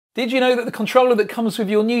Did you know that the controller that comes with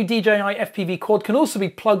your new DJI FPV quad can also be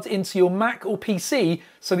plugged into your Mac or PC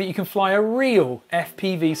so that you can fly a real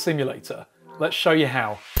FPV simulator? Let's show you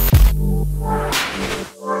how.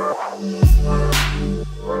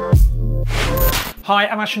 Hi,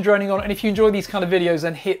 I'm Ash from DroningON, and if you enjoy these kind of videos,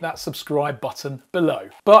 then hit that subscribe button below.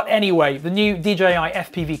 But anyway, the new DJI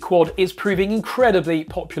FPV quad is proving incredibly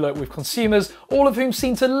popular with consumers, all of whom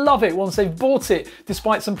seem to love it once they've bought it,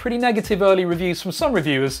 despite some pretty negative early reviews from some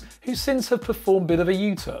reviewers who since have performed a bit of a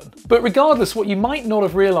U-turn. But regardless, what you might not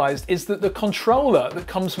have realized is that the controller that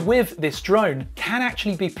comes with this drone can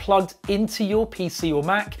actually be plugged into your PC or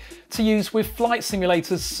Mac to use with flight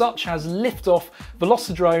simulators such as Liftoff,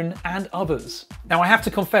 Velocidrone, and others. Now I have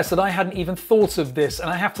to confess that I hadn't even thought of this, and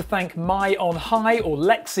I have to thank My On High, or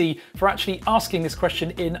Lexi, for actually asking this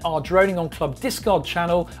question in our DroningON Club Discord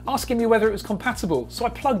channel, asking me whether it was compatible. So I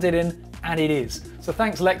plugged it in, and it is. So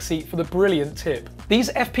thanks Lexi for the brilliant tip. These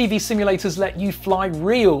FPV simulators let you fly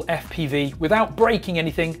real FPV without breaking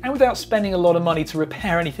anything and without spending a lot of money to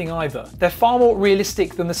repair anything either. They're far more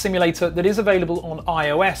realistic than the simulator that is available on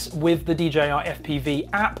iOS with the DJI FPV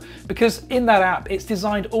app, because in that app it's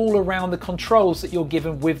designed all around the controls that you're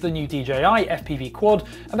given with the new DJI FPV quad,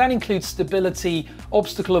 and that includes stability,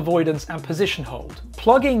 obstacle avoidance and position hold.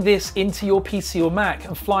 Plugging this into your PC or Mac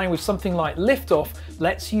and flying with something like Liftoff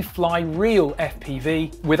lets you fly real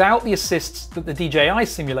FPV without the assists that the DJI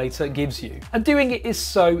simulator gives you. And doing it is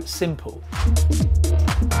so simple.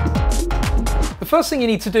 The first thing you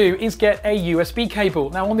need to do is get a USB cable.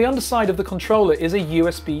 Now on the underside of the controller is a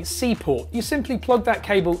USB-C port. You simply plug that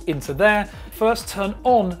cable into there. First turn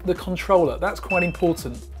on the controller, that's quite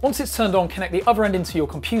important. Once it's turned on, connect the other end into your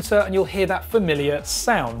computer and you'll hear that familiar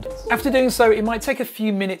sound. After doing so, it might take a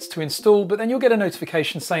few minutes to install, but then you'll get a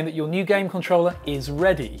notification saying that your new game controller is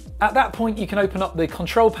ready. At that point, you can open up the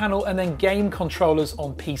control panel and then game controllers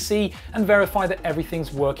on PC and verify that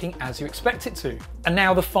everything's working as you expect it to. And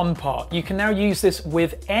now the fun part. You can now use this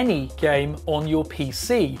with any game on your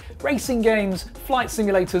PC. Racing games, flight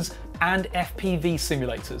simulators, and FPV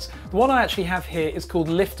simulators. The one I actually have here is called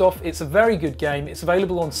Liftoff. It's a very good game. It's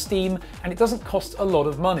available on Steam and it doesn't cost a lot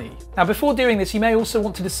of money. Now before doing this, you may also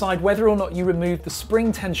want to decide whether or not you remove the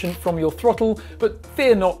spring tension from your throttle, but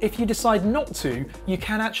fear not, if you decide not to, you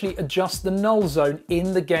can actually adjust the null zone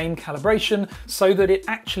in the game calibration so that it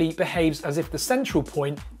actually behaves as if the central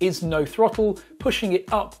point is no throttle. Pushing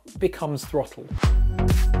it up becomes throttle.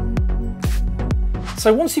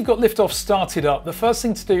 So once you've got Liftoff started up, the first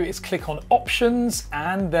thing to do is click on Options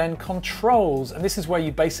and then Controls, and this is where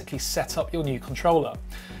you basically set up your new controller.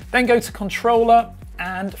 Then go to Controller,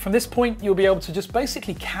 and from this point you'll be able to just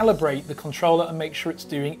basically calibrate the controller and make sure it's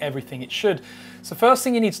doing everything it should. So first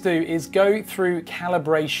thing you need to do is go through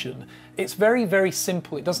calibration. It's very, very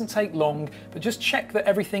simple. It doesn't take long, but just check that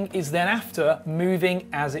everything is then after moving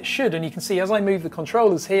as it should. And you can see as I move the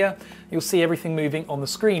controllers here, you'll see everything moving on the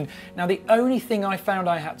screen. Now, the only thing I found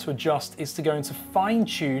I had to adjust is to go into fine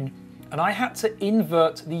tune, and I had to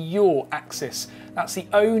invert the yaw axis. That's the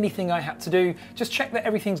only thing I had to do. Just check that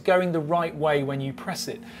everything's going the right way when you press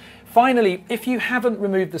it. Finally, if you haven't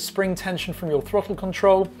removed the spring tension from your throttle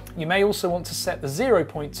control, you may also want to set the 0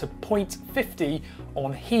 point to 0.50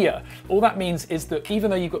 on here. All that means is that even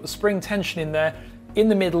though you've got the spring tension in there, in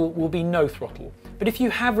the middle will be no throttle. But if you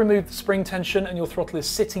have removed the spring tension and your throttle is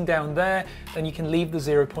sitting down there, then you can leave the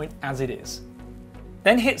 0 point as it is.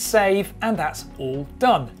 Then hit save, and that's all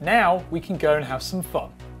done. Now we can go and have some fun.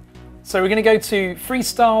 So we're going to go to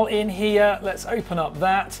freestyle in here. Let's open up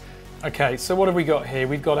that. Okay, so what have we got here?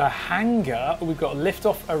 We've got a hangar, we've got a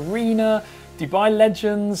Liftoff arena, Dubai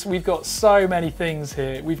Legends, we've got so many things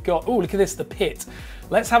here. We've got, oh, look at this, the pit.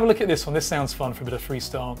 Let's have a look at this one. This sounds fun for a bit of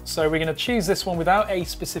freestyle. So we're going to choose this one without a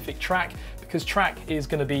specific track, because track is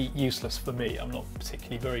going to be useless for me. I'm not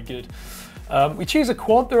particularly very good. We choose a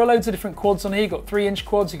quad. There are loads of different quads on here. You've got 3-inch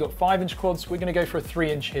quads, you've got 5-inch quads. We're going to go for a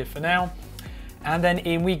 3-inch here for now. And then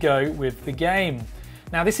in we go with the game.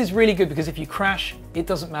 Now this is really good because if you crash, it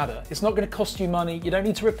doesn't matter. It's not going to cost you money. You don't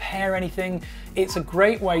need to repair anything. It's a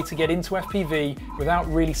great way to get into FPV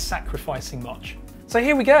without really sacrificing much. So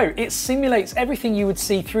here we go. It simulates everything you would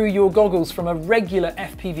see through your goggles from a regular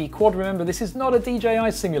FPV quad. Remember, this is not a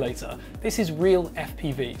DJI simulator. This is real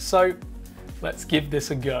FPV. So let's give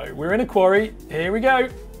this a go. We're in a quarry. Here we go.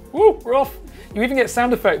 Woo, we're off. You even get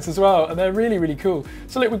sound effects as well, and they're really, really cool.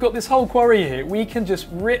 So look, we've got this whole quarry here. We can just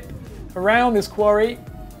rip around this quarry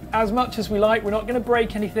as much as we like. We're not going to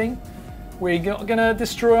break anything. We're not going to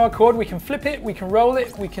destroy our quad. We can flip it, we can roll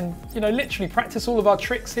it, we can, literally practice all of our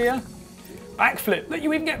tricks here. Backflip. Look,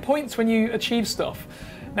 you even get points when you achieve stuff.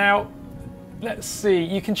 Now, let's see,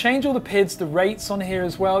 you can change all the PIDs, the rates on here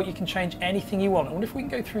as well. You can change anything you want. I wonder if we can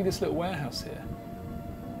go through this little warehouse here.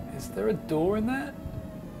 Is there a door in there?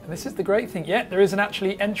 And this is the great thing. Yeah, there is an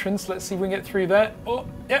actually entrance. Let's see if we can get through there. Oh,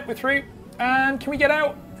 yeah, we're through. And can we get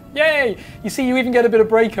out? Yay! You see, you even get a bit of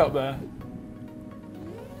break up there.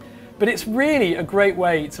 But it's really a great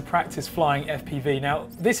way to practice flying FPV. Now,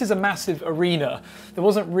 this is a massive arena. There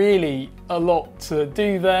wasn't really a lot to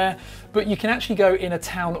do there, but you can actually go in a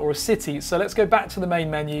town or a city. So let's go back to the main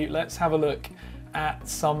menu. Let's have a look at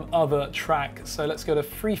some other track. So let's go to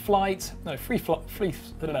free flight. No,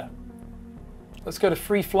 let's go to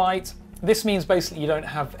free flight. This means basically you don't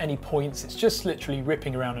have any points. It's just literally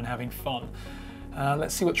ripping around and having fun.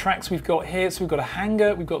 Let's see what tracks we've got here. So we've got a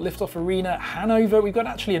hangar, we've got Liftoff Arena, Hanover, we've got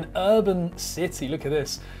actually an urban city. Look at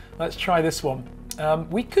this. Let's try this one.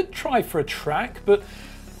 We could try for a track, but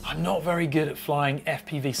I'm not very good at flying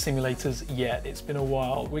FPV simulators yet. It's been a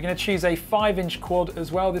while. We're going to choose a 5-inch quad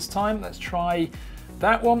as well this time. Let's try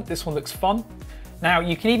that one. This one looks fun. Now,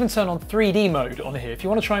 you can even turn on 3D mode on here. If you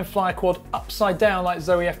want to try and fly a quad upside down like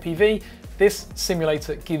Zoe FPV, this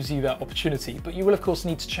simulator gives you that opportunity, but you will of course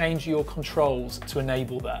need to change your controls to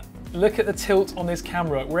enable that. Look at the tilt on this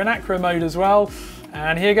camera. We're in acro mode as well,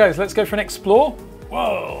 and here goes. Let's go for an explore.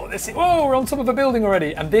 Whoa, whoa, we're on top of a building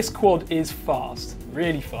already, and this quad is fast,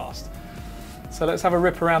 really fast. So let's have a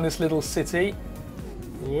rip around this little city.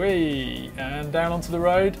 Whee, and down onto the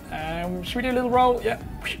road, and should we do a little roll? Yeah,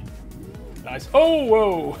 nice. Oh,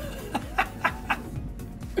 whoa.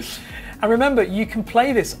 And remember, you can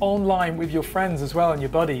play this online with your friends as well and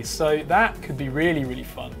your buddies, so that could be really, really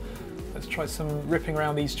fun. Let's try some ripping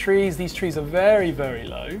around these trees. These trees are very, very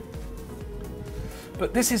low.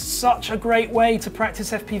 But this is such a great way to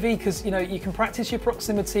practice FPV because, you know, you can practice your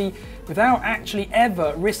proximity without actually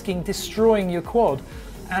ever risking destroying your quad.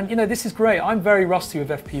 And, you know, this is great. I'm very rusty with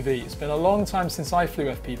FPV. It's been a long time since I flew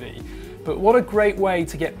FPV. But what a great way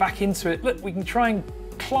to get back into it. Look, we can try and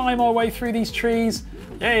climb our way through these trees.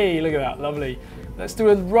 Yay, look at that, lovely. Let's do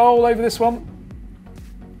a roll over this one.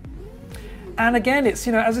 And again, it's,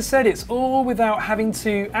 you know, as I said, it's all without having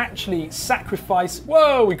to actually sacrifice,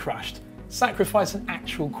 whoa, we crashed, sacrifice an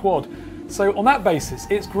actual quad. So on that basis,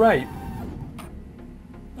 it's great.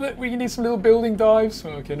 Look, we can do some little building dives.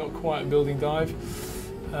 Okay, not quite a building dive.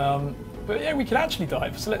 But yeah, we can actually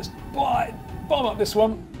dive. So let's bomb up this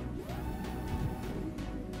one.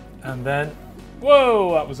 And then,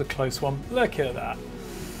 whoa, that was a close one. Look at that.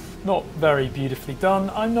 Not very beautifully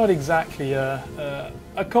done. I'm not exactly a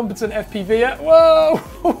competent FPVer.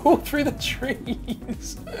 Whoa, through the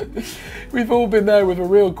trees. We've all been there with a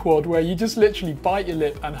real quad where you just literally bite your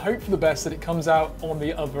lip and hope for the best that it comes out on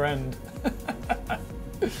the other end.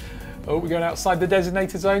 Oh, we're going outside the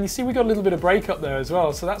designated zone. You see, we got a little bit of breakup there as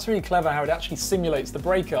well. So that's really clever how it actually simulates the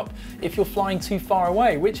breakup if you're flying too far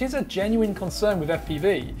away, which is a genuine concern with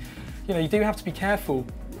FPV. You know, you do have to be careful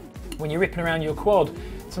when you're ripping around your quad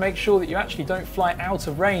to make sure that you actually don't fly out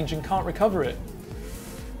of range and can't recover it.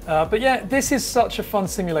 But yeah, this is such a fun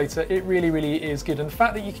simulator. It really, really is good. And the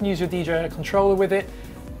fact that you can use your DJI controller with it,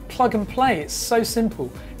 plug and play, it's so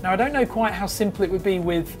simple. Now, I don't know quite how simple it would be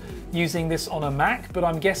with using this on a Mac, but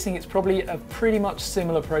I'm guessing it's probably a pretty much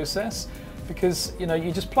similar process because, you know,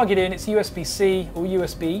 you just plug it in, it's USB-C or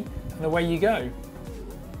USB, and away you go.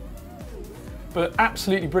 But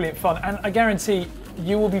absolutely brilliant fun, and I guarantee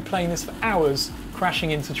you will be playing this for hours,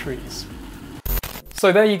 crashing into trees.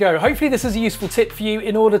 So there you go. Hopefully this is a useful tip for you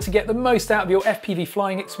in order to get the most out of your FPV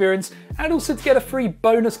flying experience and also to get a free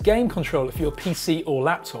bonus game controller for your PC or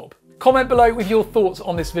laptop. Comment below with your thoughts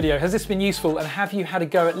on this video. Has this been useful and have you had a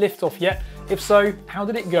go at Liftoff yet? If so, how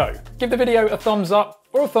did it go? Give the video a thumbs up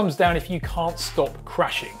or a thumbs down if you can't stop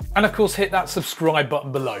crashing. And of course, hit that subscribe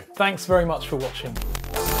button below. Thanks very much for watching.